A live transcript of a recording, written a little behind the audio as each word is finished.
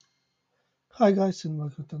Hi, guys, and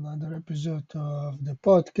welcome to another episode of the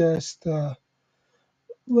podcast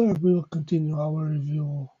where we will continue our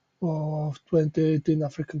review of 2018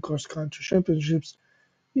 African Cross Country Championships.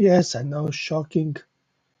 Yes, I know, shocking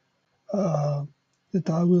uh,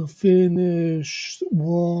 that I will finish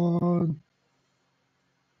one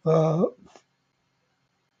uh,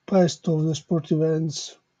 best of the sport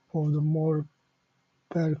events of the more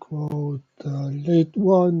per quote late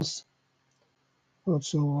ones,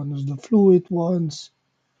 also one of the fluid ones.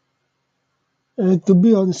 And to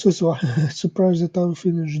be honest, also I'm surprised that I will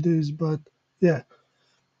finish this, but yeah.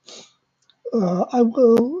 I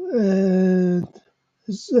will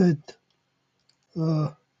said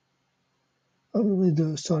uh,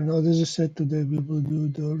 sorry, no, as I said today we will do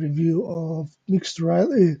the review of mixed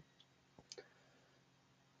rally.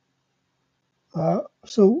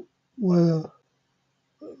 So well,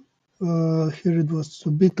 here it was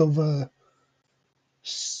a bit of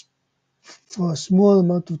s- for a small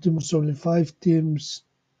amount of teams, only 5 teams.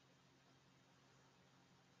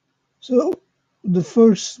 So the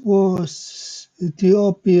first was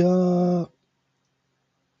Ethiopia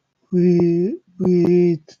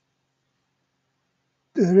with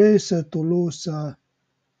Teresa Tolosa,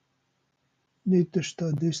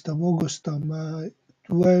 Nitestadista Mogostam,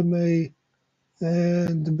 Tueme,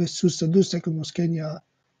 and the best Susadu. Second was Kenya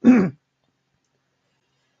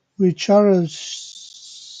with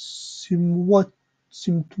Charles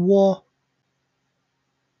Simtwa,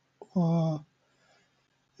 uh,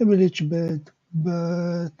 Emilic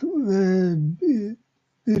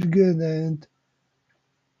Birgen, and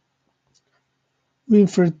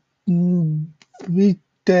Winfred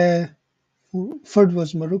Witte. Third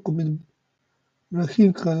was Morocco with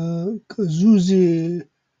Brahim Kazuzi,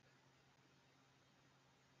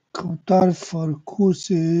 Kautar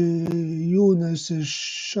Farkousi, Younes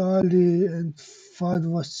Shali, and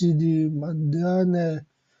Fadwa Sidi Mandane.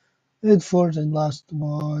 And fourth and last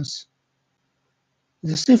was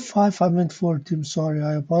the C5. I meant four teams. Sorry,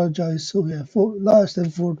 I apologize. So yeah, last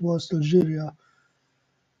and fourth was Algeria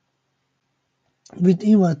with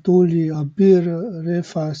Imatoli, Abir,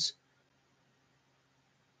 Refas,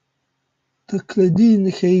 Takledin,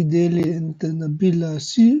 Heydeli, and Nabila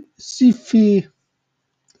Sifi.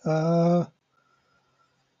 Uh,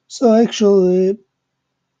 so actually,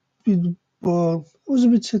 I was a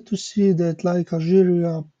bit sad to see that like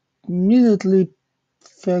Algeria immediately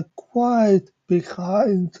fell quite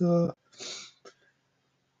behind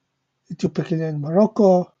Ethiopia, Kenya, and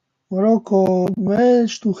Morocco. Morocco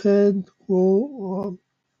managed to go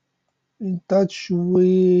in touch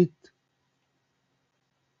with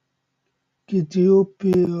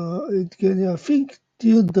Ethiopia and Kenya. I think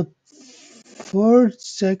till the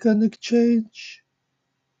second exchange.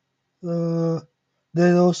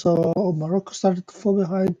 Then also Morocco started to fall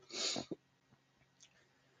behind.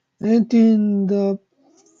 And in the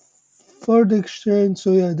third exchange,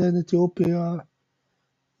 so yeah, then Ethiopia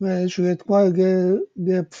managed to get quite a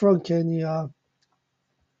gap from Kenya.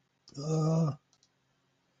 Uh,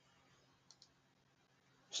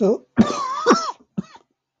 so,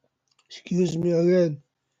 excuse me again.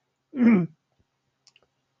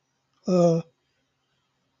 uh,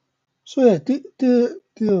 so yeah, the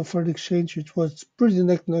third exchange, which was pretty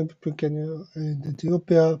neck and neck between Kenya and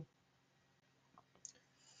Ethiopia.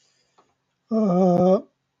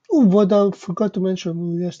 What I forgot to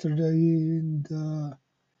mention yesterday in the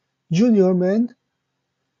junior men,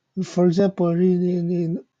 for example,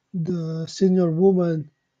 in the senior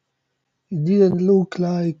woman, it didn't look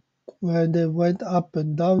like when they went up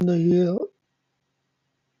and down the hill,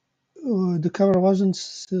 the camera wasn't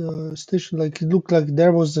stationed like it looked like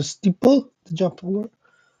there was a steeple to jump over,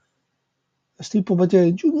 a steeple. But yeah,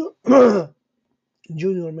 in junior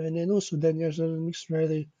man, and also Daniels and mixed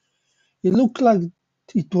rally, it looked like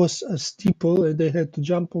it was a steeple and they had to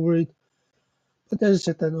jump over it. But as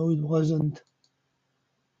I said, I know it wasn't.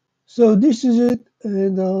 So this is it,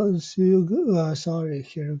 and I'll see you. Sorry,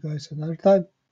 hear you guys another time.